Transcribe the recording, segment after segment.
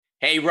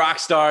Hey, rock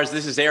stars,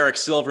 this is Eric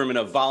Silverman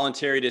of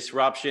Voluntary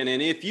Disruption.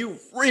 And if you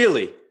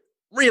really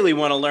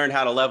want to learn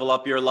how to level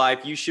up your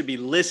life, you should be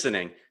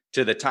listening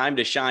to the Time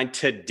to Shine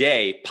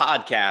Today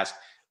podcast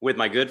with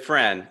my good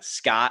friend,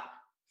 Scott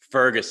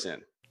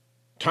Ferguson.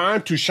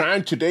 Time to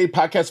Shine Today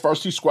podcast,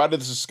 Varsity Squad.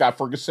 This is Scott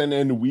Ferguson,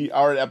 and we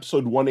are at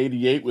episode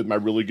 188 with my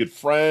really good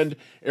friend,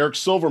 Eric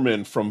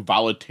Silverman from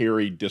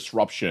Voluntary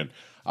Disruption.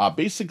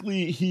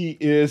 Basically, he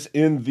is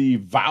in the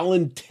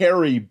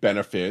voluntary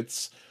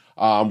benefits,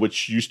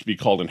 which used to be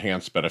called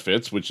enhanced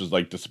benefits, which is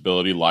like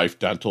disability, life,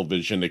 dental,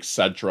 vision,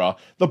 etc.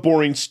 The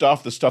boring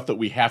stuff, the stuff that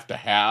we have to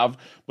have,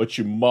 but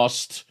you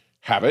must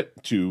have it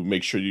to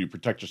make sure you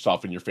protect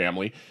yourself and your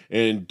family.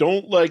 And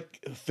don't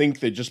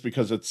think that just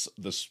because it's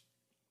this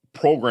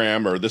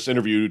program or this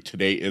interview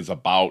today is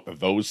about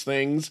those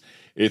things,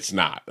 it's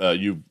not.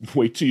 You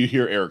wait till you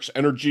hear Eric's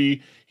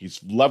energy.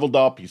 He's leveled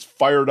up, he's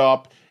fired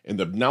up, and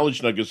the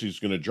knowledge nuggets he's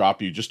going to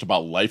drop you just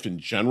about life in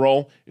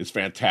general is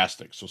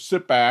fantastic. So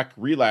sit back,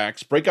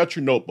 relax, break out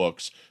your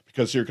notebooks,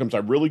 because here comes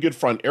our really good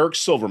friend, Eric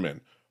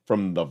Silverman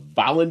from the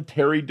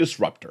Voluntary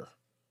Disruptor.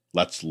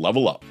 Let's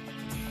level up.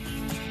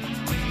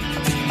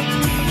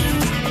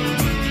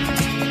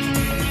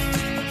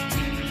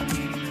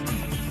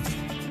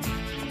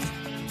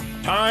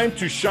 Time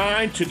to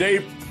Shine Today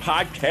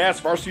podcast,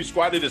 Varsity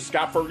Squad. It is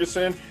Scott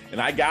Ferguson, and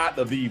I got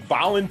the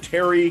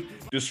Voluntary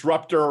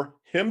Disruptor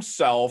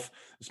himself.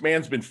 This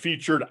man's been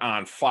featured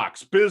on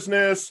Fox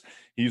Business.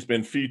 He's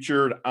been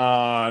featured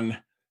on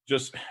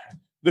just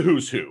the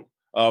who's who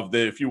of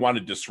the if you want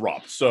to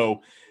disrupt.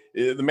 So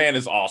the man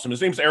is awesome.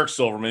 His name's Eric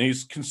Silverman.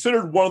 He's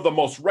considered one of the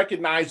most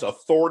recognized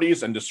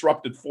authorities and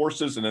disruptive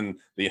forces in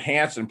the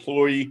enhanced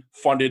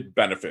employee-funded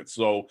benefits.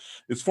 So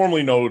it's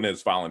formerly known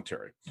as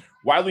voluntary.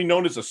 Widely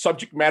known as a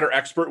subject matter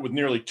expert with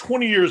nearly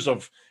 20 years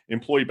of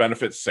employee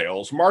benefits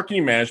sales,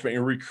 marketing management,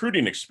 and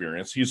recruiting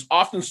experience, he's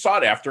often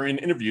sought after and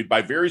interviewed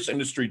by various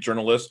industry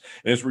journalists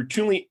and is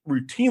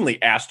routinely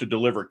asked to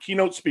deliver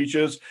keynote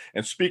speeches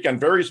and speak on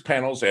various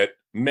panels at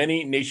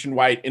many national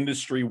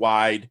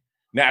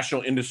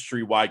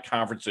industry-wide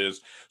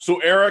conferences. So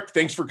Eric,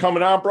 thanks for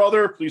coming on,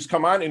 brother. Please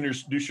come on and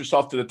introduce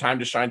yourself to the Time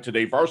to Shine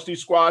Today Varsity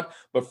Squad.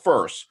 But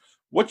first,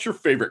 what's your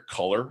favorite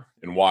color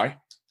and why?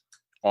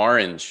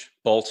 Orange,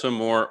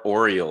 Baltimore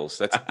Orioles.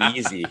 That's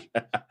easy.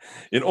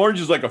 And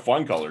orange is like a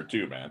fun color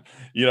too, man.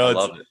 You know, I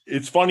love it.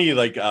 It's funny,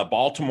 like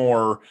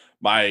Baltimore,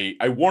 I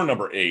wore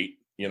number 8,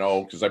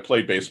 because I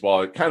played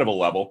baseball at kind of a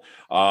level,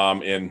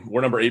 and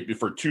wore number 8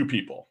 for two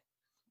people,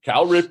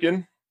 Cal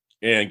Ripken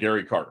and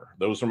Gary Carter.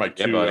 Those are my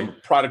two. I'm a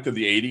product of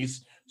the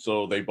 80s,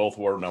 so they both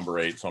wore number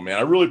 8. So, man,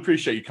 I really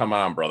appreciate you coming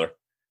on, brother.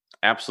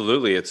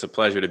 Absolutely. It's a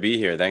pleasure to be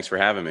here. Thanks for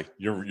having me.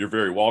 You're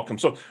very welcome.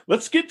 So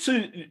let's get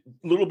to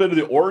a little bit of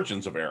the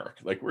origins of Eric.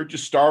 Like, where'd you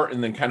start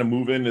and then kind of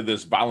move into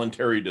this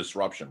voluntary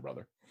disruption,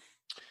 brother?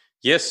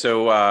 Yes.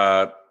 So,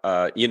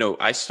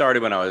 I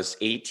started when I was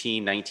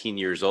 18, 19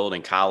 years old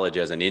in college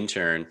as an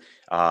intern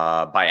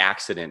by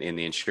accident in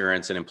the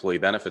insurance and employee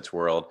benefits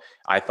world.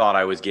 I thought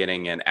I was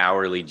getting an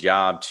hourly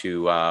job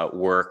to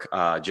work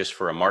just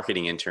for a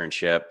marketing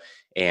internship.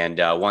 And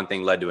one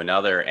thing led to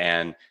another.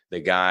 And the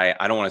guy,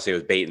 I don't want to say it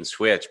was bait and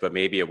switch, but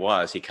maybe it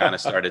was, he kind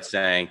of started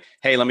saying,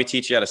 hey, let me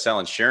teach you how to sell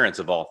insurance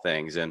of all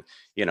things. And,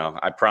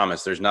 I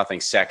promise there's nothing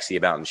sexy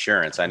about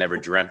insurance. I never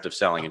dreamt of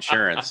selling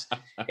insurance.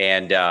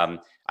 And I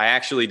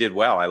actually did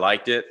well. I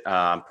liked it.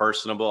 I'm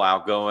personable,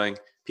 outgoing,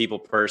 people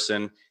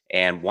person.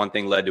 And one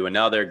thing led to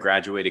another.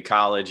 Graduated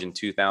college in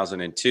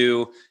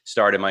 2002,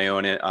 started my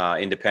own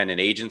independent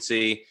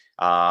agency.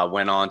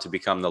 Went on to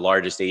become the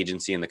largest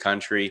agency in the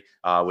country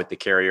with the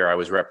carrier I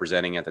was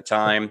representing at the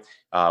time.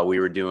 We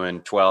were doing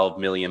 $12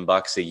 million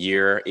a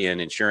year in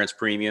insurance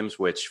premiums,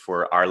 which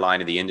for our line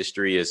of the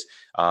industry is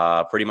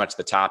pretty much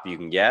the top you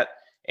can get.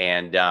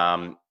 And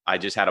I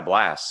just had a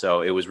blast.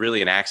 So it was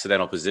really an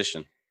accidental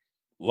position.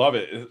 Love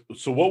it.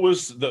 So what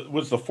was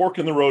the fork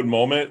in the road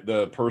moment?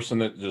 The person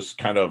that just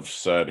kind of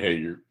said,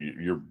 hey,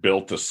 you're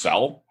built to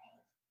sell?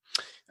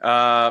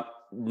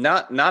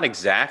 Not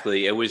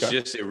exactly. It was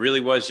it really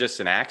was just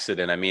an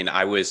accident. I mean,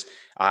 I was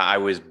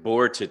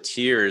bored to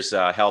tears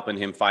helping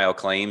him file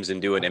claims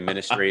and doing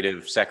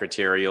administrative,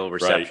 secretarial,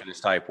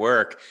 receptionist type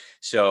work.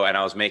 So, and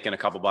I was making a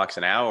couple bucks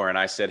an hour, and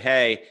I said,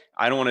 hey,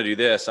 I don't want to do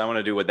this. I want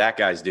to do what that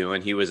guy's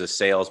doing. He was a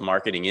sales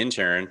marketing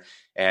intern.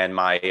 And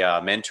my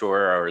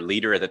mentor or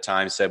leader at the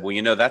time said,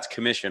 well, that's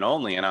commission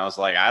only. And I was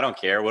like, I don't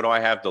care. What do I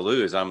have to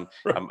lose? I'm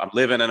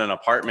living in an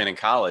apartment in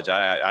college.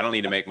 I don't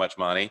need to make much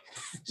money.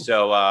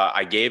 So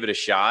I gave it a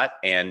shot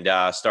and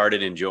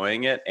started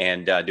enjoying it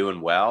and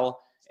doing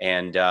well.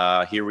 And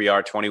here we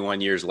are 21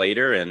 years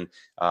later and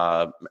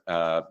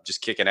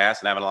just kicking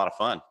ass and having a lot of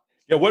fun.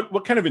 Yeah.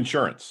 What kind of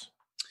insurance?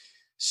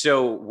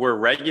 So we're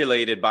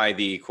regulated by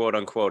the quote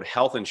unquote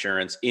health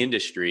insurance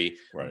industry,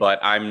 right. But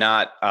I'm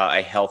not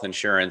a health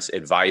insurance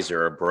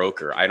advisor or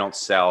broker. I don't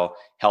sell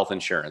health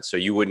insurance. So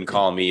you wouldn't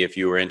call me if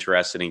you were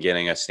interested in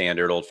getting a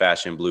standard old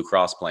fashioned Blue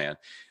Cross plan.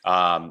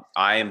 I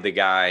am the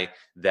guy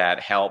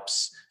that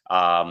helps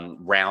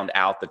round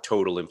out the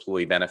total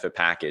employee benefit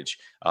package.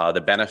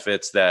 The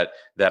benefits that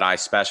I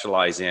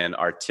specialize in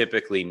are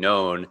typically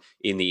known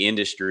in the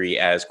industry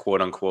as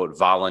quote unquote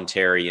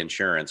voluntary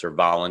insurance or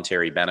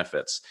voluntary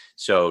benefits.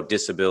 So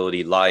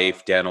disability,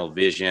 life, dental,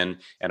 vision,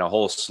 and a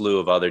whole slew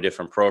of other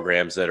different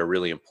programs that are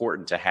really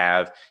important to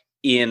have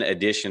in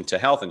addition to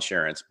health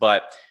insurance.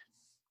 But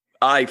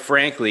I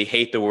frankly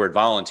hate the word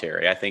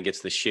voluntary. I think it's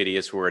the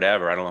shittiest word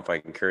ever. I don't know if I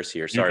can curse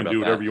here. Sorry about that. You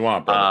can do whatever you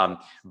want, brother.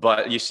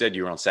 But you said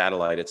you were on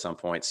satellite at some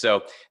point.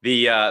 So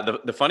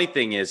the funny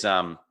thing is,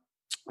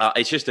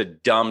 it's just a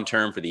dumb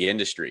term for the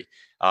industry.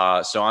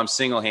 So I'm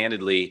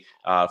single-handedly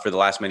for the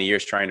last many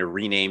years trying to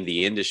rename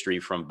the industry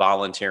from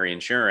voluntary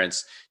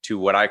insurance to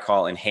what I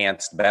call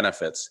enhanced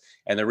benefits.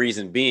 And the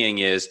reason being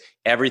is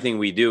everything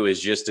we do is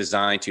just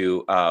designed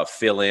to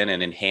fill in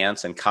and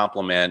enhance and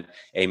complement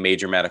a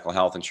major medical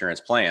health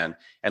insurance plan.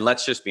 And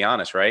let's just be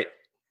honest, right?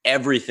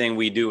 Everything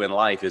we do in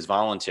life is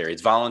voluntary.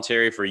 It's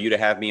voluntary for you to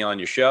have me on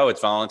your show.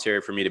 It's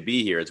voluntary for me to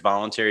be here. It's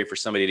voluntary for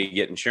somebody to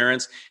get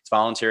insurance. It's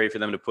voluntary for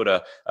them to put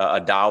a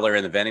dollar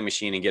in the vending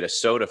machine and get a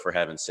soda, for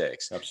heaven's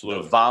sakes.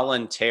 Absolutely. The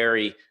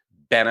voluntary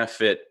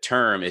benefit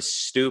term is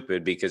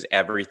stupid because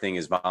everything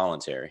is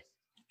voluntary.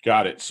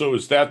 Got it. So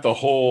is that the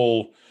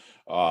whole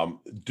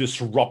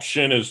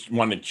disruption, is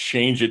want to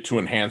change it to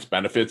enhanced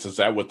benefits? Is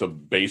that what the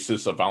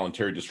basis of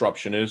voluntary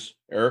disruption is,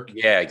 Eric?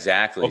 Yeah,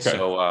 exactly. Okay.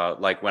 So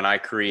like when I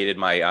created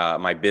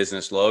my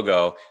business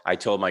logo, I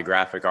told my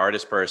graphic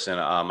artist person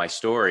my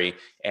story,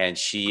 and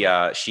she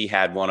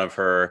had one of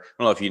her, I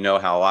don't know if you know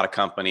how a lot of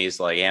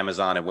companies like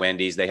Amazon and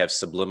Wendy's, they have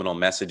subliminal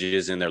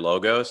messages in their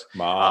logos.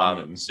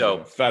 So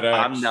FedEx.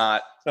 I'm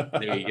not,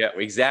 there you go.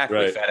 Exactly.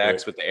 Right, FedEx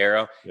right. With the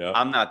arrow. Yeah.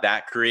 I'm not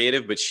that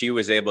creative, but she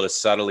was able to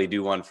subtly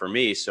do one for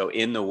me. So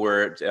in the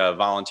word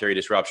voluntary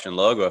disruption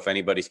logo, if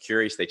anybody's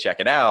curious, they check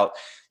it out,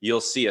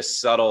 you'll see a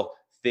subtle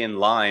thin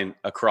line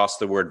across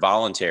the word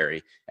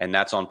voluntary. And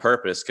that's on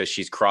purpose because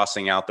she's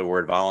crossing out the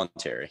word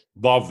voluntary.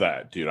 Love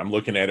that, dude. I'm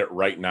looking at it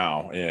right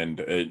now.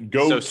 And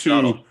go to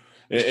subtle.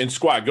 And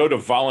Squat, go to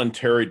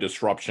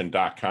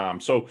voluntarydisruption.com.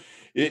 So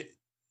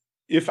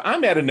if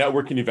I'm at a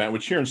networking event,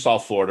 which here in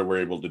South Florida,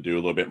 we're able to do a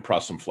little bit in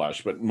press and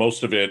flesh, but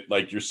most of it,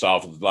 like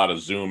yourself, a lot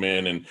of Zoom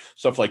in and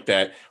stuff like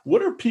that.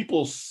 What are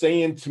people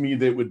saying to me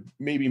that would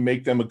maybe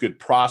make them a good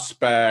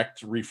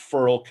prospect,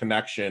 referral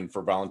connection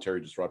for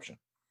voluntary disruption?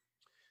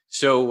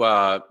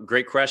 So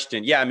great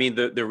question. Yeah, I mean,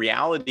 the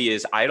reality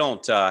is I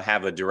don't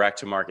have a direct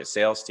to market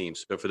sales team.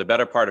 So for the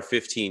better part of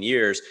 15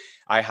 years,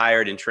 I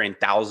hired and trained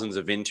thousands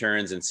of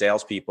interns and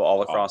salespeople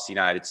all across the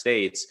United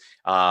States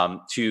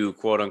to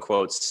quote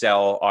unquote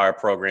sell our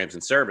programs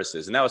and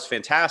services. And that was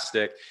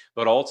fantastic.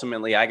 But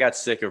ultimately, I got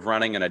sick of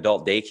running an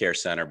adult daycare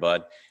center,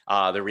 bud.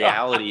 The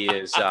reality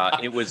is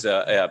it was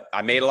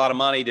I made a lot of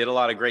money, did a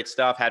lot of great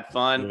stuff, had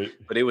fun,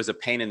 but it was a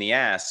pain in the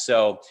ass.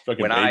 So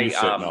when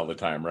babysitting all the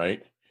time,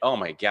 right? Oh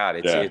my God,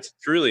 it's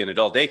truly an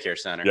adult daycare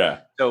center. Yeah.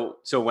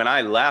 So when I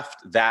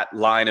left that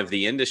line of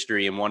the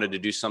industry and wanted to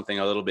do something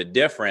a little bit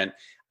different,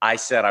 I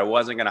said I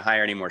wasn't going to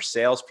hire any more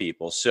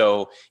salespeople.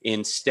 So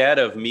instead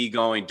of me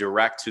going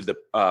direct to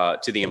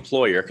the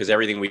employer, because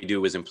everything we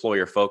do is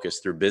employer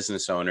focused through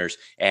business owners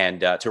and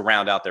to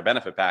round out their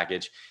benefit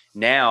package,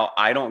 now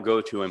I don't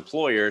go to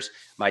employers.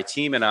 My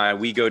team and I,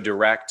 we go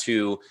direct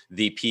to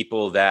the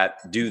people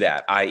that do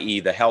that, i.e.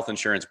 the health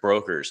insurance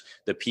brokers,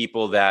 the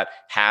people that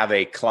have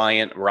a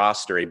client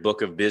roster, a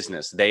book of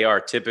business. They are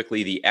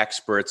typically the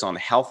experts on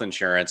health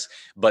insurance,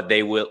 but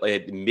they will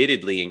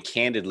admittedly and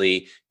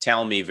candidly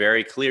tell me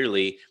very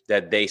clearly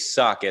that they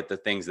suck at the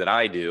things that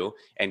I do.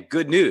 And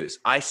good news,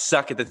 I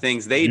suck at the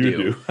things they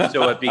do.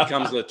 So it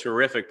becomes a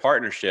terrific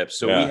partnership.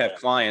 So we have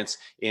clients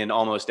in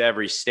almost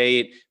every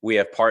state. We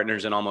have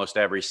partners in almost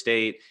every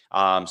state.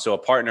 So a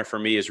partner for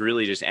me is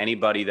really just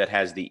anybody that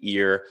has the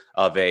ear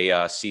of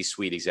a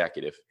C-suite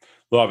executive.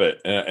 Love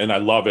it. And I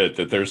love it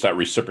that there's that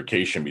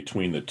reciprocation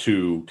between the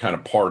two kind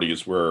of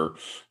parties where,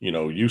 you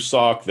know, you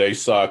suck, they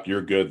suck,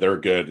 you're good, they're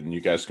good, and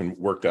you guys can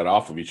work that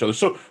off of each other.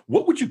 So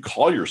what would you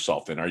call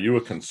yourself then? Are you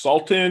a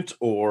consultant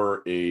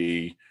or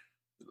a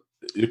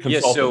consultant? Yeah,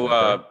 so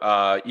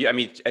I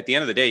mean, at the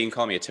end of the day, you can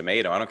call me a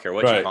tomato. I don't care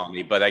what you call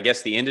me, but I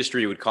guess the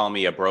industry would call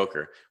me a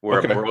broker.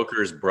 We're a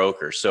broker's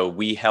broker. So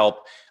we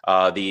help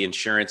the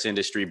insurance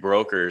industry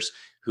brokers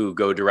who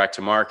go direct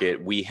to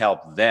market. We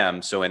help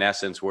them. So in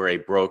essence, we're a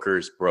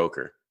broker's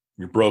broker.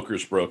 Your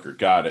broker's broker.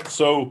 Got it.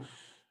 So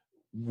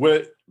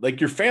what,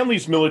 like your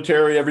family's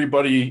military,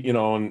 everybody, you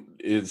know,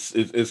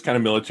 is kind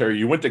of military.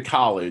 You went to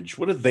college.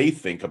 What do they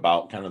think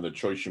about kind of the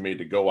choice you made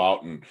to go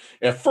out? And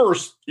at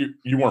first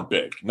you weren't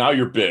big. Now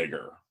you're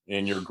bigger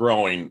and you're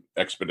growing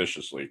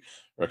exponentially.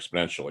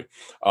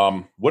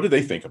 What do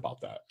they think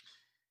about that?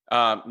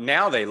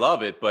 Now they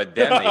love it, but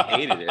then they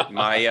hated it.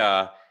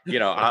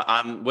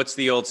 I'm, what's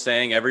the old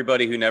saying?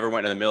 Everybody who never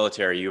went to the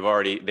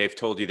military, they've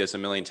told you this a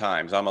million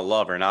times. I'm a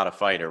lover, not a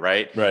fighter,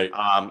 right? Right.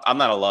 I'm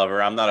not a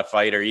lover. I'm not a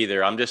fighter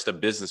either. I'm just a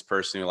business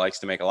person who likes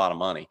to make a lot of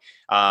money.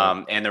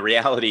 Right. And the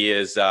reality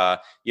is,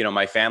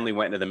 my family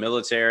went into the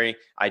military.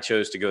 I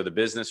chose to go the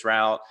business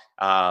route.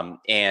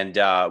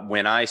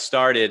 When I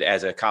started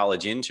as a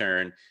college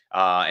intern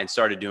and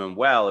started doing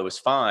well, it was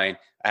fine.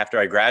 After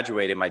I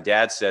graduated, my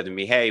dad said to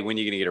me, "Hey, when are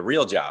you going to get a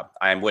real job?"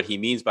 And what he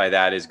means by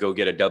that is go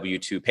get a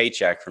W-2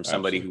 paycheck from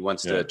somebody Absolutely. who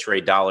wants to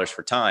trade dollars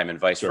for time and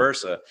vice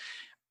versa.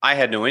 I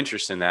had no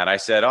interest in that. I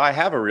said, "Oh, I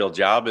have a real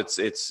job.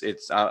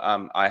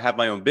 I have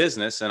my own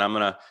business and I'm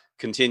going to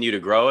continue to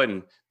grow it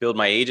and build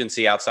my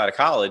agency outside of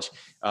college,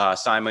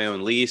 sign my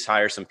own lease,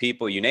 hire some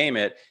people, you name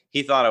it."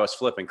 He thought I was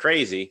flipping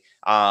crazy.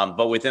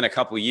 But within a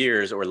couple of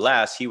years or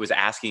less, he was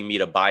asking me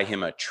to buy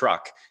him a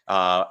truck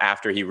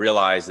after he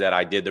realized that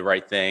I did the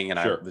right thing and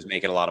I was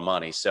making a lot of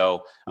money.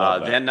 So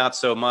then not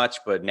so much,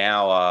 but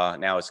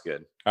now it's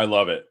good. I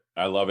love it.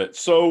 I love it.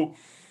 So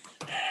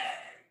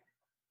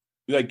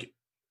like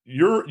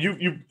you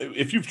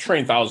if you've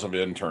trained thousands of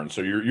interns,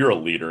 so you're a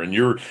leader and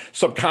you're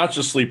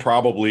subconsciously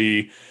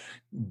probably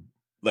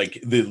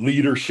like the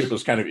leadership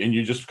is kind of in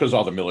you just because of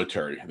all the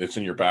military that's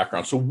in your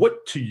background. So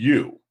what to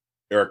you,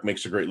 Eric,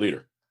 makes a great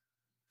leader?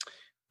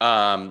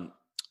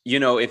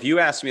 If you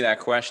asked me that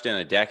question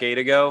a decade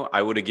ago,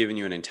 I would have given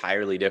you an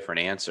entirely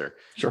different answer.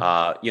 Sure.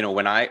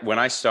 When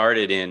I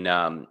started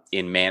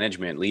in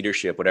management,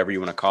 leadership, whatever you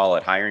want to call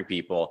it, hiring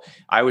people,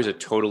 I was a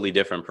totally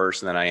different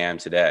person than I am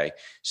today.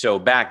 So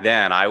back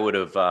then, I would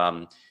have,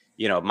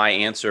 my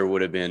answer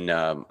would have been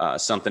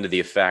something to the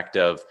effect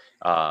of,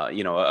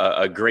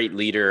 a great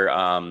leader,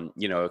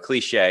 a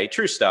cliche,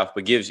 true stuff,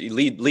 but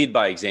lead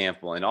by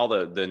example and all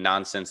the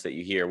nonsense that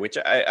you hear, which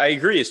I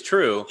agree is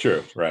true.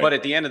 True, right. But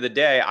at the end of the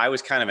day, I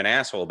was kind of an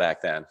asshole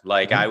back then.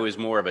 Like I was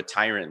more of a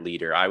tyrant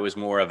leader. I was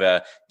more of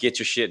a get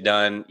your shit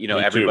done.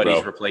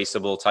 Everybody's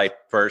replaceable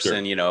type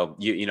person. Sure.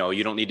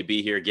 You don't need to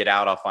be here. Get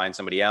out. I'll find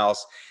somebody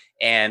else.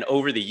 And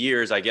over the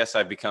years, I guess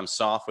I've become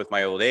soft with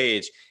my old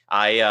age.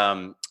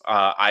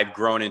 I've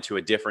grown into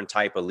a different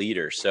type of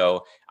leader.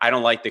 So I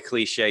don't like the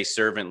cliche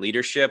servant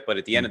leadership, but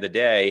at the end of the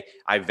day,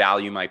 I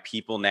value my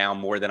people now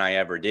more than I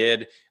ever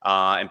did.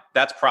 And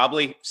that's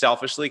probably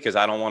selfishly because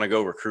I don't want to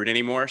go recruit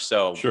anymore.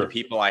 So the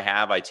people I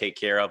have, I take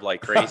care of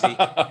like crazy. And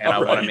I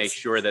want to make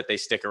sure that they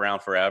stick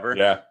around forever.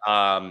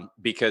 Yeah.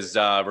 Because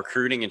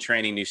recruiting and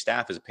training new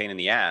staff is a pain in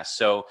the ass.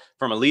 So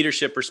from a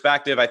leadership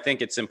perspective, I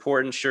think it's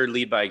important, sure,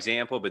 lead by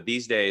example. But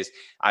these days,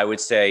 I would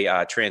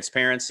say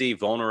transparency,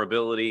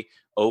 vulnerability,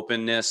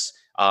 openness,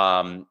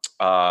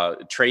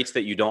 traits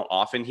that you don't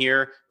often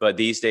hear, but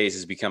these days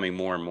is becoming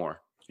more and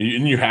more.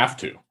 And you have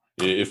to.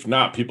 If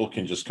not, people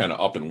can just kind of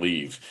up and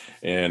leave,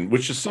 and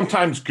which is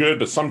sometimes good,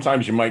 but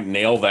sometimes you might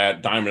nail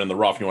that diamond in the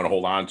rough. You want to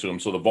hold on to them.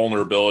 So the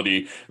vulnerability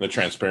and the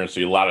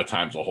transparency, a lot of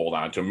times will hold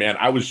on to them. Man,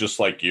 I was just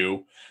like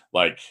you,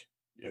 like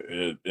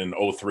in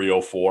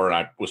 03, 04, and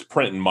I was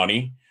printing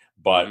money.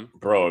 But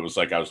bro, it was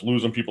like I was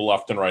losing people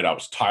left and right. I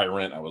was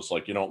tyrant. I was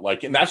like,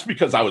 and that's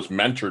because I was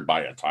mentored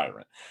by a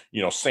tyrant.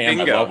 Sam,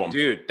 Bingo. I love him,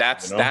 dude.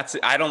 That's.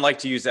 I don't like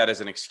to use that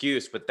as an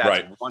excuse, but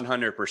that's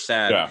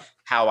 100%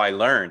 how I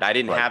learned. I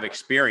didn't have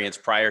experience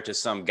prior to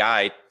some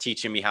guy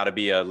teaching me how to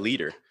be a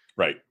leader.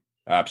 Right.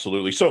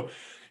 Absolutely. So,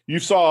 you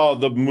saw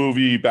the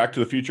movie Back to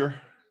the Future?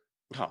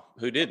 Oh,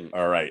 who didn't?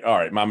 All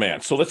right, my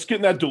man. So let's get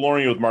in that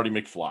DeLorean with Marty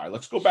McFly.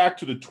 Let's go back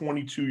to the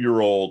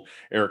 22-year-old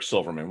Eric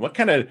Silverman. What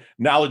kind of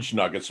knowledge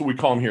nuggets, so we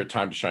call him here at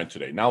Time to Shine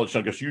today, knowledge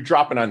nuggets you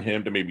dropping on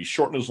him to maybe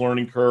shorten his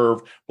learning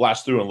curve,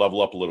 blast through and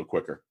level up a little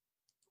quicker?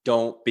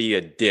 Don't be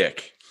a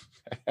dick.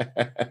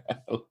 I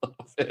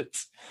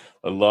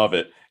love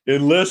it.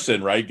 And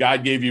listen, right?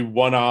 God gave you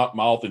one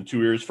mouth and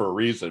two ears for a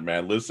reason,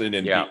 man. Listen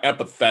and be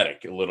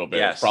empathetic a little bit.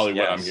 That's probably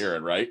what I'm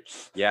hearing, right?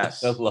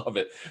 Yes. I love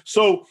it.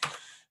 So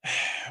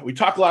we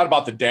talk a lot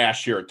about the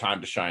dash here at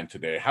Time to Shine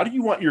today. How do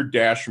you want your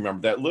dash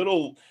remembered? That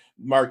little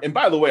mark. And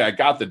by the way, I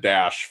got the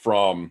dash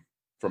from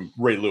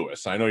Ray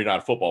Lewis. I know you're not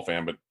a football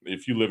fan, but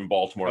if you live in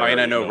Baltimore, I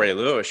know Ray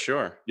Lewis,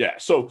 sure. Yeah.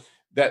 So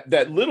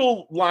that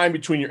little line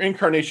between your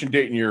incarnation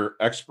date and your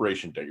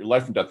expiration date, your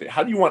life and death date.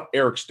 How do you want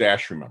Eric's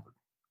dash remembered?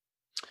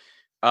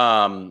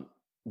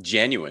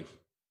 Genuine,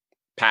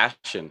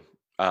 passion,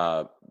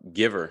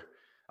 giver.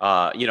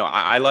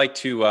 I like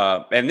to,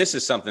 and this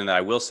is something that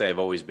I will say I've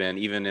always been,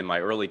 even in my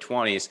early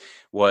 20s,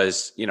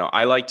 was,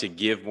 I like to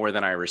give more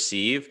than I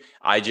receive.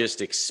 I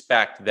just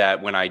expect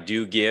that when I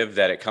do give,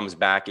 that it comes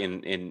back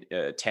in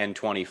 10,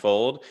 20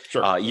 fold.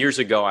 Sure. Years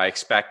ago, I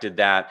expected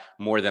that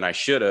more than I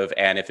should have.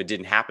 And if it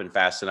didn't happen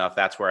fast enough,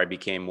 that's where I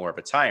became more of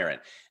a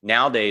tyrant.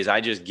 Nowadays, I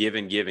just give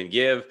and give and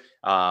give.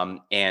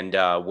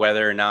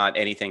 Whether or not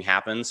anything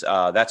happens,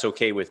 that's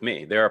okay with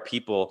me. There are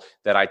people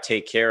that I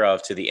take care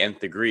of to the nth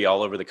degree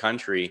all over the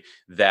country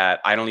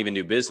that I don't even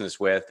do business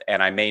with,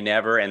 and I may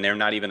never, and they're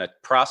not even a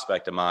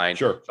prospect of mine.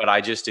 Sure. But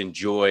I just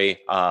enjoy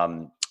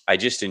I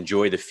just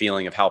enjoy the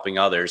feeling of helping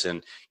others.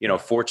 And,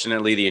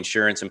 fortunately, the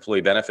insurance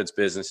employee benefits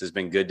business has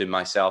been good to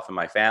myself and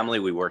my family.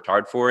 We worked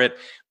hard for it,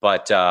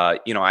 but, I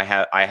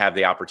have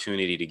the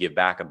opportunity to give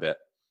back a bit.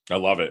 I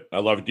love it. I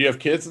love it. Do you have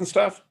kids and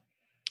stuff?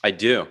 I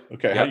do.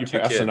 Okay. Yep, How are you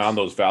passing on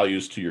those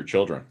values to your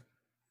children?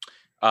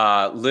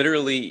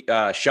 Literally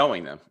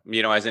showing them,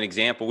 as an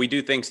example. We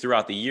do things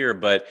throughout the year,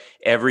 but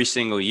every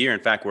single year, in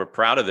fact, we're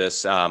proud of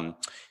this.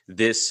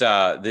 This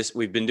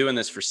we've been doing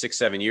this for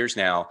 6-7 years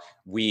now.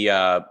 We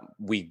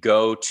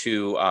go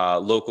to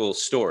local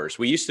stores.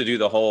 We used to do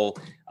the whole.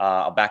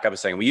 I'll back up a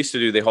second. We used to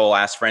do the whole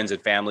ask friends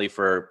and family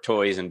for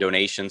toys and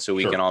donations, so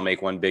we can all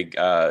make one big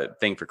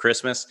thing for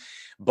Christmas.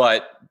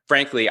 But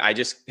frankly, I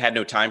just had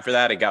no time for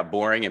that. It got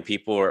boring, and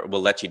people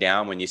will let you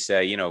down when you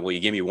say, will you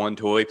give me one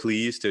toy,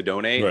 please, to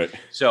donate? Right.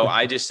 So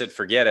I just said,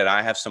 forget it.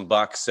 I have some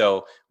bucks.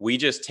 So we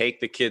just take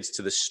the kids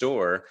to the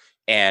store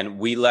and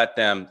we let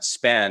them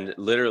spend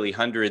literally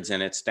hundreds,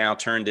 and it's now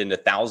turned into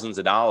thousands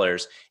of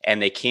dollars, and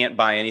they can't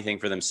buy anything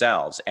for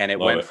themselves. And it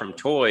went from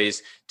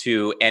toys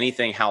to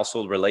anything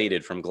household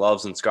related, from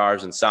gloves and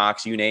scarves and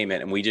socks, you name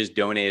it. And we just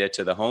donate it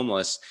to the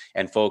homeless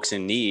and folks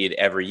in need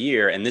every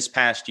year. And this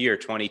past year,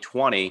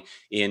 2020,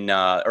 in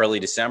early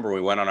December,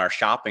 we went on our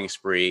shopping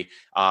spree.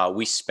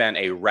 We spent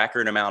a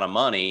record amount of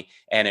money,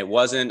 and it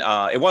wasn't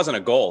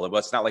a goal.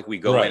 It's not like we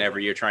go in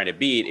every year trying to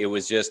beat. It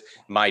was just,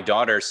 my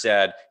daughter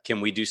said,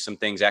 can we do some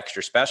things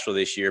extra special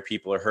this year?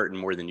 People are hurting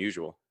more than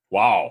usual.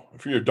 Wow.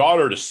 For your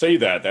daughter to say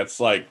that, that's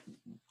like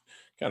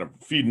kind of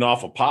feeding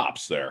off of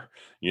pops there.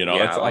 Yeah,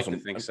 that's I awesome.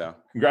 Like to think so.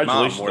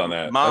 Congratulations on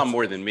that. Mom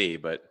more than me,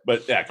 but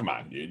yeah, come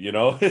on, dude.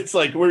 It's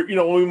like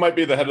we might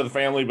be the head of the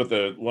family, but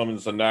the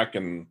woman's the neck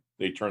and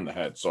they turn the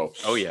head. So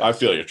yeah, I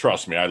feel you.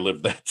 Trust me, I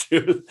lived that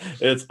too.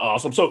 It's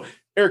awesome. So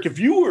Eric, if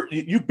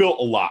you built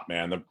a lot,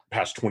 man, the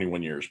past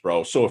 21 years,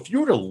 bro. So if you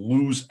were to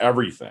lose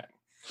everything,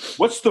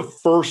 what's the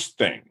first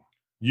thing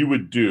you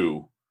would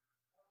do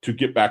to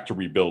get back to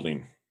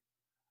rebuilding?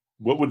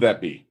 What would that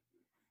be?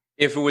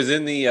 If it was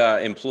in the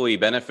employee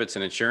benefits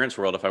and insurance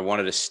world, if I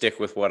wanted to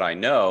stick with what I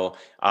know,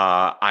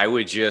 I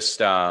would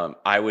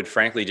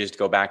frankly just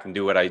go back and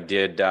do what I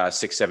did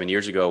 6-7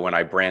 years ago when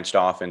I branched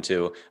off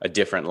into a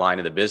different line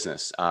of the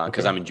business,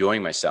 because I'm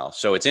enjoying myself.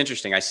 So it's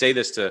interesting. I say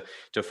this to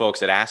folks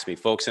that ask me,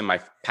 folks in my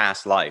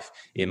past life,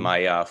 in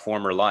my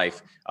former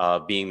life,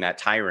 being that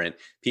tyrant.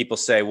 People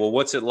say, well,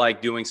 what's it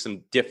like doing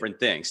some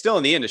different things? Still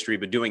in the industry,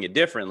 but doing it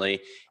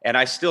differently. And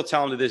I still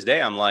tell them to this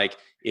day, I'm like,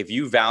 if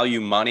you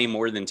value money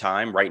more than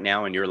time right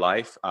now in your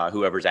life,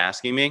 whoever's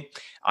asking me,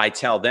 I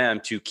tell them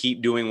to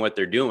keep doing what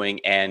they're doing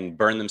and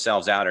burn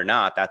themselves out or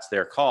not. That's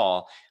their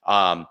call.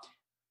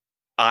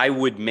 I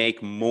would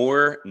make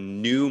more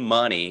new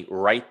money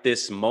right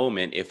this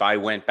moment if I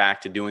went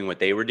back to doing what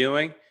they were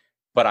doing,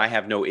 but I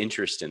have no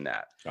interest in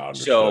that.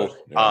 So,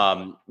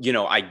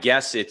 I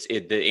guess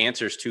the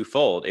answer is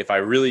twofold. If I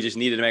really just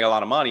needed to make a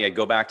lot of money, I'd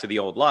go back to the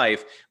old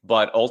life.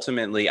 But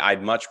ultimately,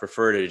 I'd much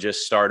prefer to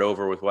just start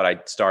over with what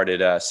I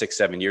started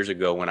 6-7 years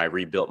ago when I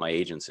rebuilt my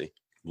agency.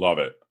 Love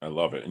it. I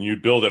love it. And you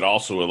build it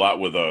also a lot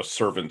with a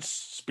servant's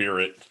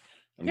spirit.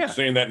 I'm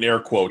saying that in air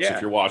quotes if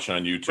you're watching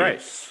on YouTube.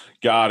 Right.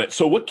 Got it.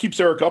 So what keeps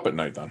Eric up at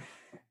night then?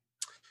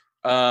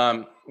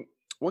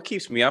 What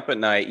keeps me up at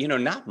night?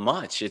 Not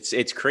much.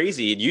 It's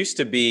crazy. It used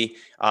to be,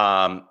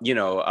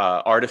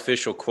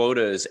 artificial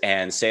quotas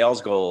and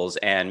sales goals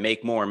and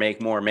make more,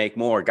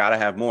 gotta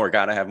have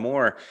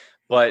more.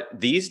 But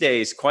these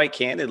days, quite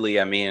candidly,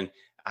 I mean,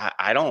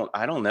 I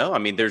don't know. I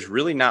mean, there's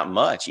really not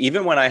much.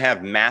 Even when I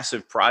have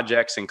massive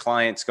projects and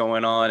clients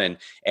going on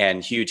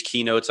and huge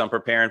keynotes I'm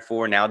preparing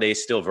for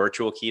nowadays, still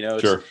virtual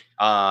keynotes,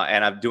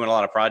 and I'm doing a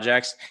lot of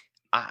projects.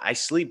 I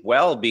sleep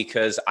well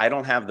because I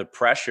don't have the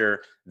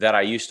pressure that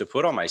I used to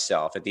put on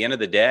myself. At the end of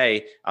the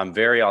day, I'm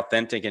very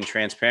authentic and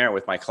transparent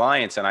with my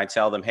clients. And I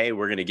tell them, hey,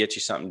 we're going to get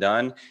you something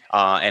done.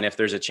 And if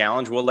there's a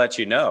challenge, we'll let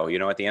you know.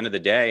 At the end of the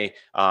day,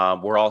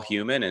 we're all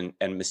human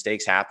and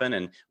mistakes happen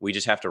and we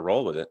just have to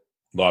roll with it.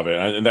 Love it.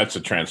 And that's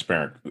a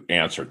transparent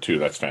answer too.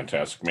 That's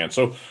fantastic, man.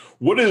 So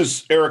what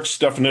is Eric's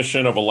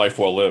definition of a life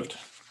well lived?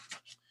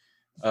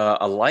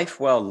 A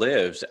life well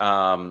lived.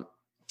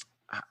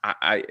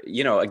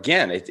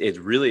 Again, it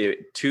really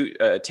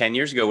 10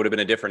 years ago would have been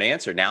a different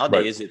answer.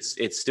 Nowadays,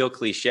 it's still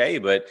cliche,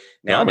 but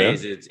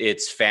nowadays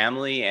it's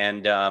family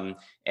and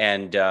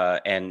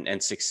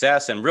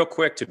success. And real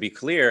quick, to be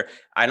clear,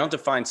 I don't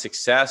define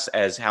success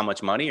as how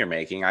much money you're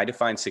making. I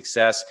define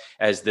success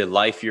as the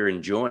life you're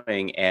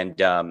enjoying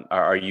and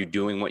are you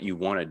doing what you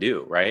want to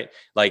do, right?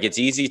 Like it's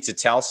easy to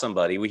tell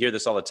somebody, we hear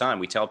this all the time.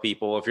 We tell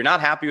people, if you're not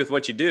happy with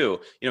what you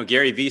do,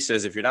 Gary Vee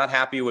says, if you're not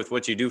happy with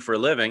what you do for a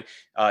living,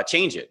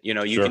 change it.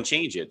 You can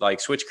change it, like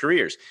switch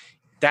careers.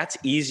 that's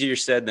easier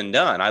said than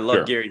done. I love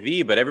Sure. Gary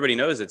Vee, but everybody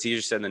knows it's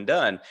easier said than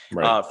done.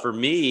 Right. For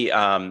me,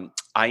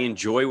 I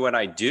enjoy what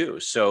I do.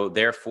 So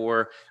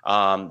therefore,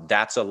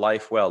 that's a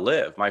life well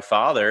lived. My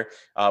father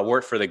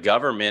worked for the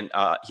government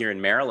here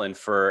in Maryland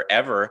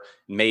forever,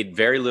 made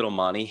very little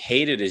money,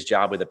 hated his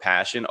job with a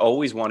passion,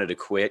 always wanted to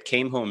quit,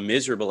 came home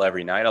miserable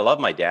every night. I love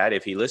my dad.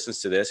 If he listens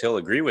to this, he'll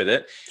agree with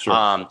it.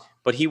 Sure.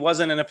 But he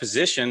wasn't in a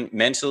position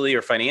mentally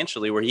or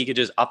financially where he could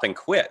just up and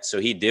quit. So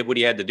he did what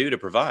he had to do to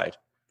provide.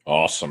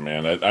 Awesome,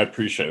 man. I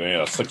appreciate it.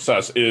 Yeah,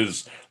 success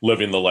is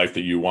living the life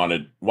that you want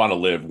to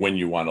live when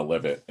you want to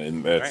live it.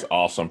 And that's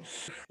awesome.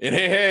 And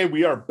hey,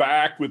 we are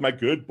back with my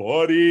good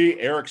buddy,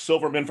 Eric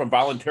Silverman from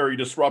Voluntary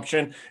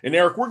Disruption. And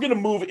Eric, we're going to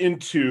move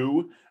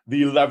into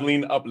the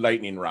leveling up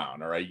lightning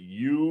round. All right.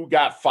 You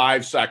got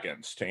 5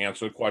 seconds to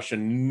answer the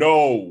question.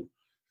 No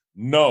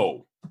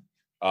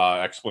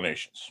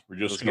explanations. We're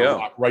just going to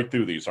walk right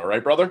through these. All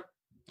right, brother?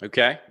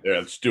 Okay. Yeah,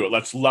 let's do it.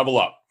 Let's level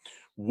up.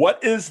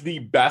 What is the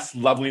best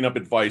leveling up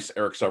advice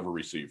Eric's ever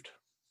received?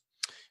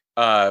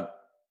 Don't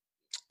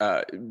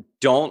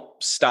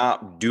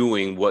stop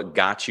doing what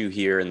got you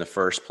here in the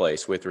first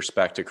place with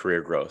respect to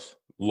career growth.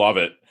 Love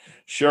it.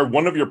 Share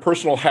one of your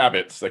personal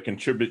habits that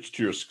contributes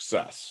to your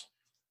success.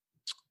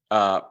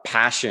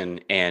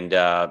 Passion and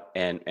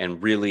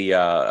really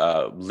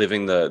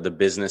living the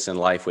business and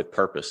life with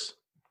purpose.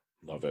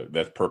 Love it.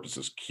 That purpose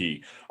is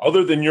key.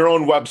 Other than your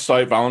own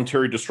website,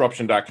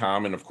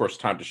 voluntarydisruption.com, and of course,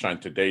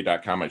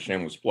 timetoshinetoday.com, my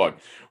shameless plug.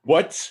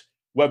 What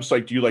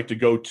website do you like to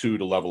go to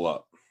level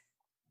up?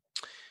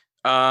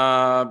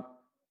 I'm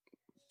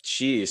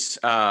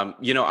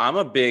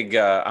a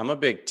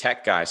big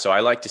tech guy, so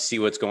I like to see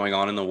what's going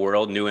on in the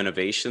world, new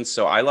innovations.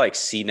 So I like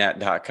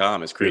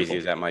cnet.com, as crazy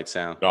as that might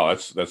sound. No,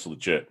 that's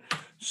legit.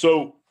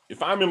 So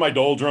if I'm in my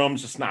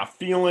doldrums, just not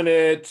feeling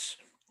it,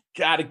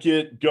 got to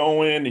get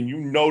going, and you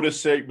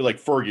notice it, be like,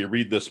 Fergie,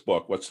 read this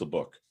book. What's the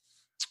book?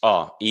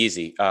 Oh,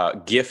 easy.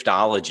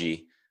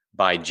 Giftology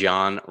by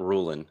John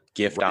Ruhlin.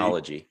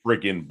 Giftology.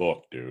 Friggin'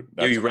 book, dude.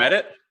 You read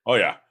it? Oh,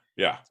 yeah.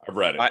 Yeah, I've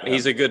read it.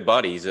 He's a good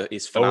buddy.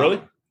 He's phenomenal. Oh,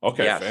 really?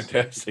 Okay, yes.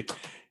 Fantastic.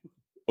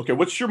 Okay,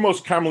 what's your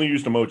most commonly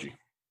used emoji?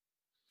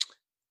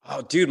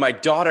 Oh, dude, my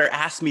daughter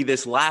asked me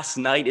this last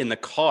night in the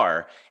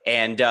car,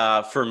 and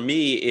for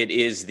me, it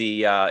is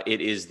the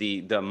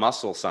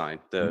muscle sign.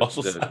 The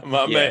muscle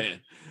sign,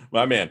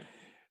 my man.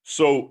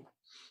 So,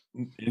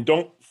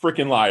 don't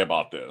freaking lie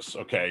about this.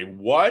 Okay,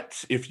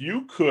 what if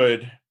you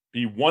could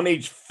be one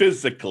age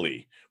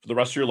physically for the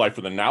rest of your life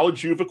with the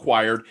knowledge you've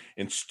acquired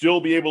and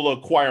still be able to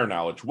acquire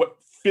knowledge? What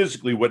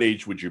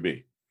age would you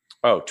be?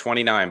 Oh,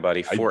 29,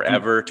 buddy.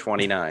 Forever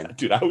 29.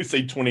 Dude, I always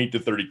say 28 to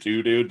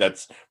 32, dude.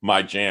 That's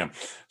my jam.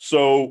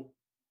 So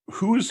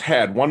who's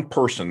had one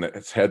person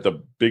that's had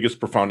the biggest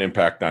profound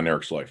impact on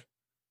Eric's life?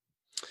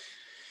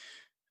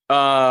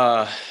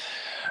 Wow.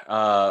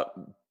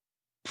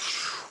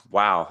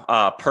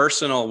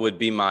 Personal would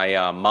be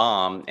my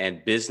mom,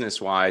 and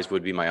business-wise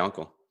would be my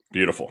uncle.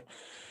 Beautiful.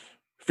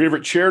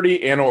 Favorite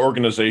charity and or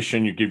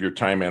organization you give your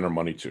time and or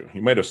money to?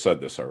 You might have said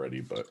this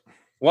already, but...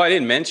 Well, I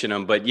didn't mention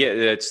them, but yeah,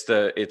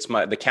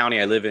 the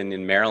county I live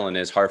in Maryland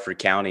is Harford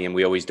County, and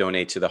we always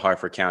donate to the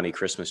Harford County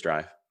Christmas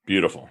Drive.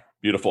 Beautiful.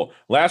 Beautiful.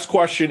 Last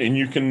question, and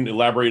you can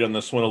elaborate on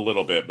this one a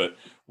little bit, but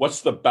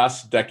what's the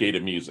best decade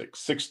of music?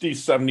 60s,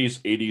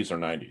 70s, 80s, or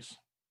 90s?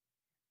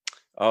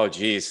 Oh,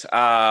 geez.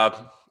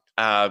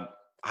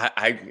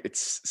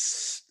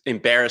 It's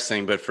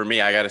embarrassing, but for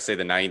me, I got to say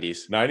the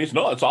 90s. 90s?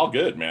 No, it's all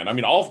good, man. I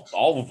mean, all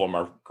of them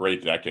are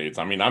great decades.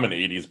 I mean, I'm an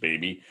 80s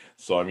baby.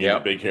 So, I mean, the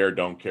big hair,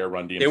 don't care,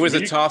 Run DMC. It was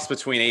a toss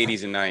between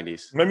 80s and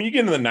 90s. I mean, you get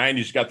into the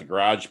 90s, you got the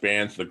garage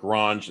bands, the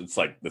grunge. It's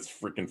like this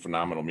freaking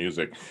phenomenal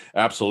music.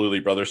 Absolutely,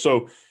 brother.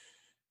 So,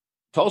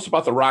 tell us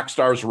about the Rock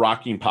Stars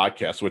Rocking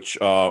podcast, which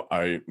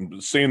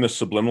I'm saying this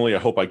subliminally. I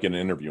hope I get an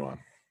interview on.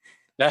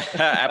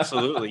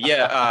 Absolutely.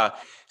 Yeah.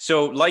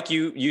 So like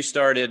you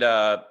started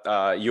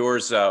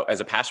yours as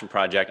a passion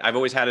project. I've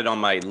always had it on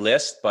my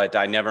list, but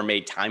I never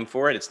made time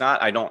for it. It's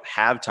not, I don't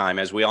have time.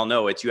 As we all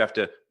know, it's, you have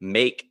to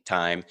make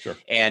time. Sure.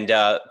 And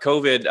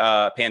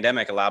COVID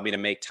pandemic allowed me to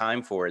make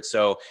time for it.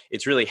 So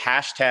it's really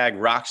hashtag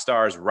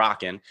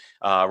RockstarsRockin',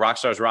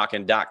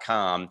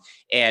 rockstarsrockin.com.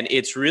 And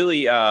it's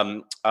really,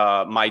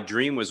 my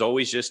dream was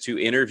always just to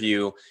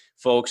interview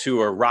folks who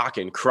are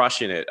rocking,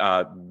 crushing it,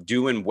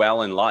 doing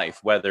well in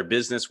life, whether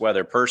business,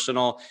 whether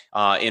personal,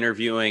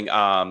 interviewing,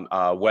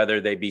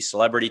 whether they be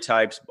celebrity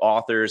types,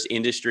 authors,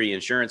 industry,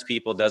 insurance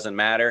people, doesn't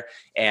matter.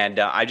 And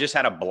I just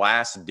had a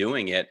blast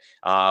doing it.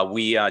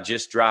 We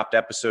just dropped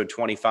episode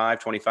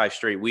 25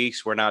 straight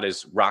weeks. We're not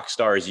as rock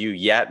star as you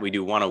yet. We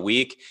do one a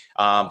week,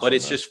 but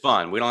it's just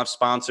fun. We don't have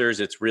sponsors.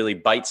 It's really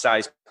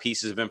bite-sized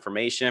pieces of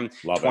information,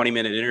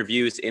 20-minute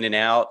interviews in and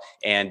out.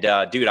 And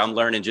dude, I'm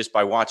learning just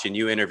by watching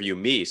you interview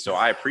me. So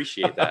I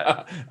appreciate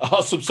that.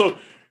 Awesome. So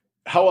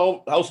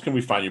how else can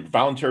we find you?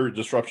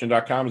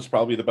 VoluntaryDisruption.com is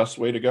probably the best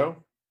way to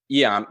go.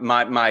 Yeah,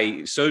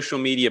 my social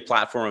media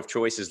platform of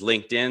choice is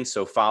LinkedIn.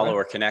 So follow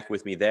or connect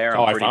with me there.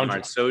 Oh, I'm pretty I darn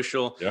found you.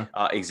 social. Yeah.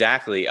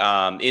 Exactly.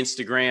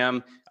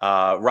 Instagram,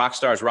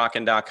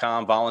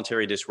 rockstarsrockin.com,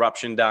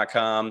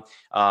 voluntarydisruption.com.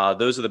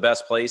 Those are the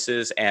best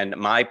places. And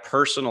my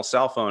personal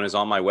cell phone is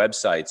on my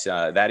website.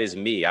 That is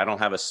me. I don't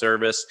have a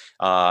service.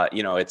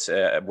 It's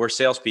we're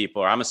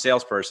salespeople, or I'm a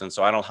salesperson,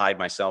 so I don't hide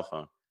my cell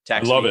phone. I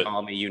Text love me, it.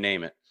 call me, you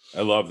name it.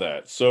 I love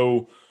that.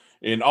 So,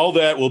 and all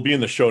that will be in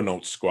the show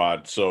notes,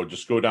 squad. So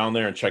just go down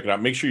there and check it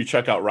out. Make sure you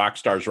check out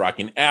Rockstars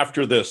Rocking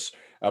after this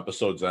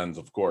episode's ends,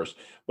 of course.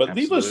 But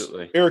leave us,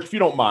 Absolutely. Eric, if you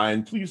don't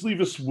mind, please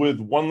leave us with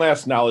one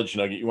last knowledge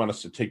nugget you want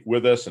us to take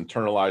with us,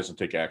 internalize, and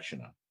take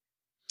action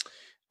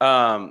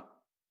on.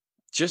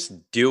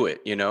 Just do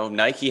it.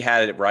 Nike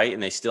had it right,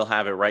 and they still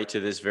have it right to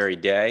this very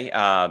day.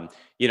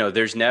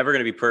 There's never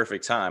going to be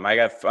perfect time. I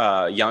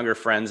got younger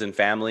friends and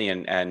family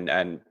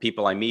and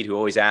people I meet who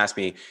always ask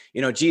me,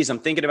 geez, I'm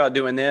thinking about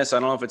doing this. I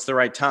don't know if it's the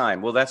right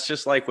time. Well, that's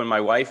just like when my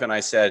wife and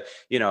I said,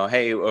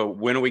 hey,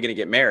 when are we going to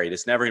get married?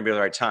 It's never going to be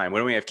the right time.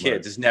 When do we have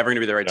kids? Right. It's never going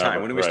to be the right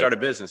time. When do we start a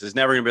business? It's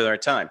never going to be the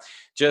right time.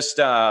 Just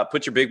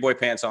put your big boy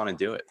pants on and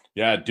do it.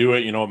 Yeah, do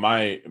it.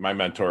 My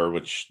mentor,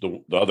 which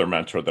the other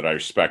mentor that I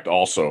respect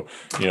also,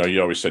 he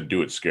always said,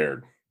 do it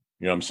scared.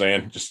 You know what I'm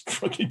saying? Just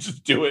fucking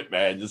just do it,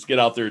 man. Just get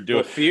out there and do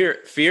it.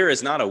 Fear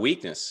is not a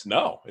weakness.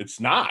 No,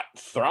 it's not.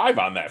 Thrive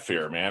on that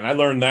fear, man. I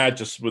learned that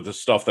just with the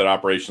stuff that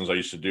operations I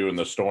used to do in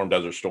the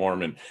Desert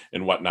Storm and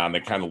whatnot. And they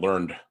kind of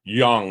learned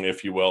young,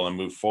 if you will, and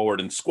moved forward.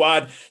 And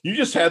squad, you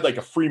just had like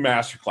a free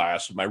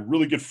masterclass with my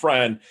really good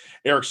friend,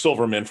 Eric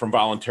Silverman from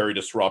Voluntary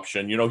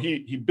Disruption.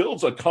 He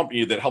builds a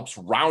company that helps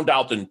round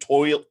out the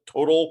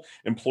total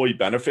employee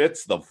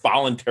benefits, the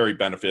voluntary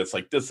benefits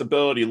like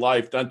disability,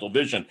 life, dental,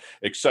 vision,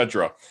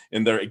 etc.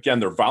 And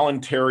they're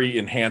voluntary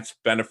enhanced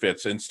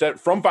benefits. Instead,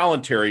 from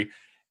voluntary,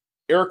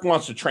 Eric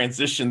wants to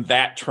transition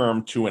that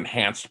term to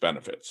enhanced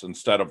benefits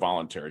instead of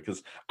voluntary.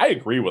 Because I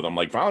agree with him.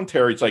 Like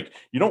voluntary, it's like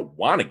you don't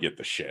want to get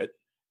the shit,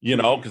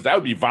 because that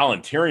would be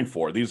volunteering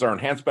for. These are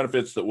enhanced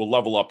benefits that will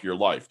level up your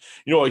life.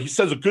 He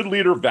says a good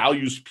leader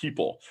values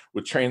people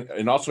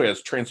and also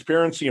has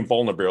transparency and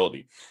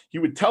vulnerability. He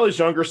would tell his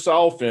younger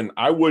self, and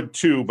I would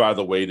too, by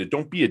the way, that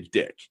don't be a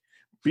dick.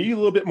 Be a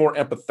little bit more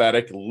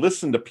empathetic.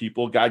 Listen to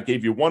people. God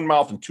gave you one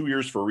mouth and 2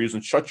 ears for a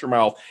reason. Shut your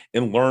mouth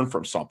and learn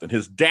from something.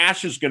 His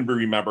dash is going to be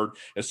remembered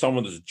as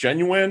someone that's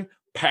genuine,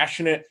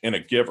 passionate, and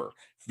a giver.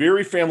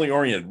 Very family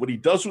oriented. What he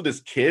does with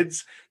his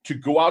kids to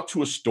go out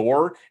to a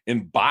store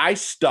and buy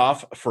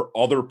stuff for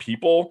other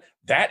people,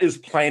 that is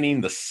planting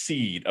the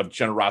seed of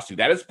generosity.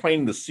 That is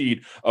planting the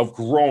seed of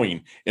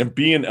growing and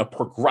being a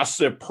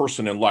progressive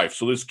person in life.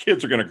 So those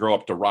kids are going to grow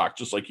up to rock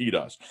just like he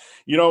does.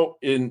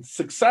 In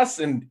success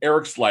in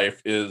Eric's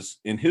life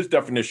in his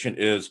definition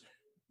is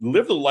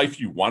live the life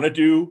you want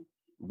to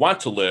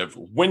live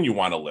when you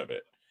want to live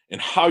it and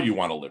how you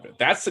want to live it.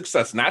 That's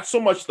success, not so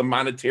much the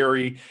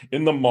monetary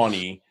and the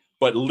money,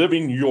 but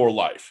living your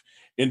life.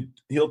 And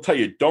he'll tell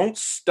you, don't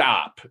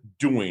stop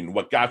doing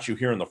what got you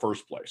here in the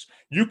first place.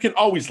 You can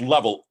always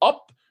level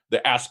up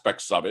the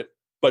aspects of it,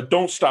 but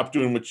don't stop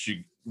doing what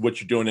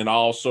you're doing. And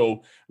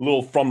also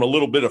from a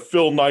little bit of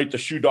Phil Knight, the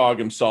shoe dog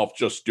himself,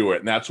 just do it.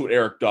 And that's what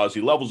Eric does. He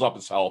levels up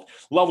his health,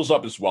 levels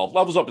up his wealth,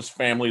 levels up his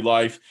family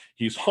life.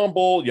 He's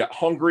humble yet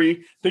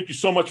hungry. Thank you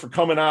so much for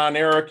coming on,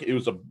 Eric. It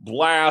was a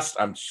blast.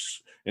 I'm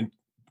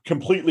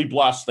completely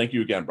blessed. Thank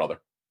you again,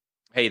 brother.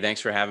 Hey, thanks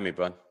for having me,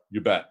 bud. You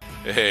bet.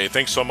 Hey,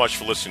 thanks so much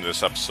for listening to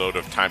this episode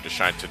of Time to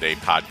Shine Today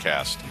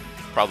podcast.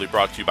 Proudly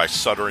brought to you by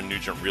Sutter &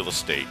 Nugent Real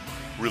Estate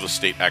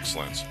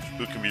Excellence,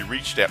 who can be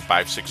reached at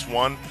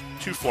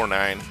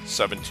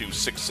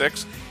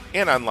 561-249-7266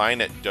 and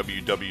online at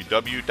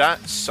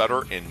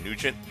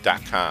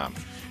www.sutterandnugent.com.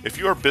 If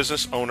you're a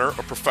business owner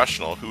or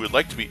professional who would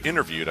like to be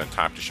interviewed on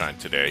Time to Shine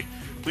Today,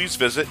 please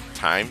visit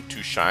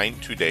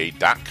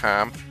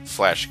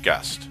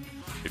timetoshinetoday.com/guest.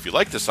 If you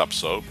like this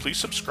episode, please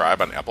subscribe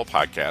on Apple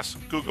Podcasts,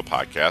 Google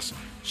Podcasts,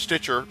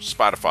 Stitcher,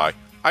 Spotify,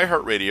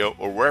 iHeartRadio,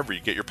 or wherever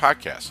you get your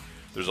podcasts.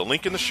 There's a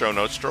link in the show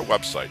notes to our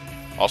website.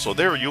 Also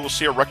there, you will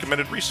see our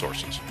recommended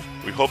resources.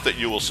 We hope that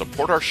you will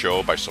support our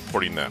show by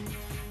supporting them.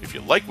 If you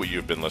like what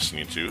you've been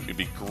listening to, it'd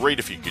be great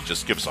if you could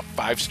just give us a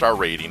 5-star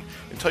rating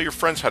and tell your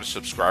friends how to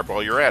subscribe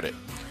while you're at it.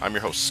 I'm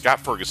your host,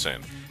 Scott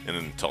Ferguson, and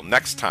until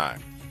next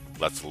time,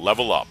 let's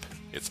level up.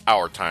 It's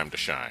our time to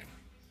shine.